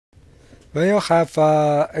When you have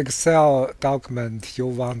an Excel document, you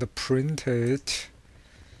want to print it.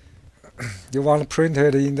 You want to print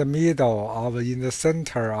it in the middle or in the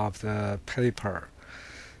center of the paper.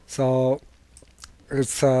 So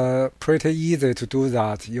it's pretty easy to do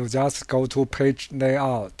that. You just go to page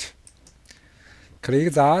layout.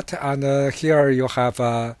 Click that, and here you have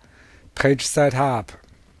a page setup.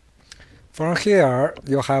 From here,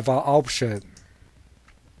 you have an option.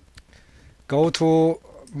 Go to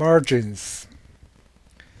margins.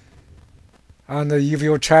 And if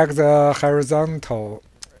you check the horizontal,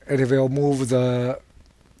 it will move the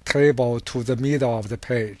table to the middle of the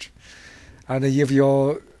page. And if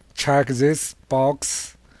you check this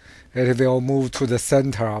box, it will move to the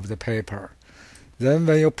center of the paper. Then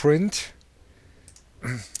when you print,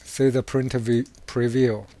 see the print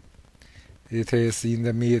preview. It is in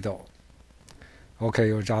the middle. Okay,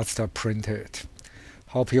 you just print it.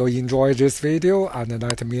 Hope you enjoy this video and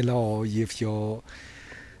let me know if you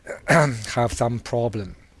have some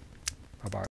problem. Bye-bye.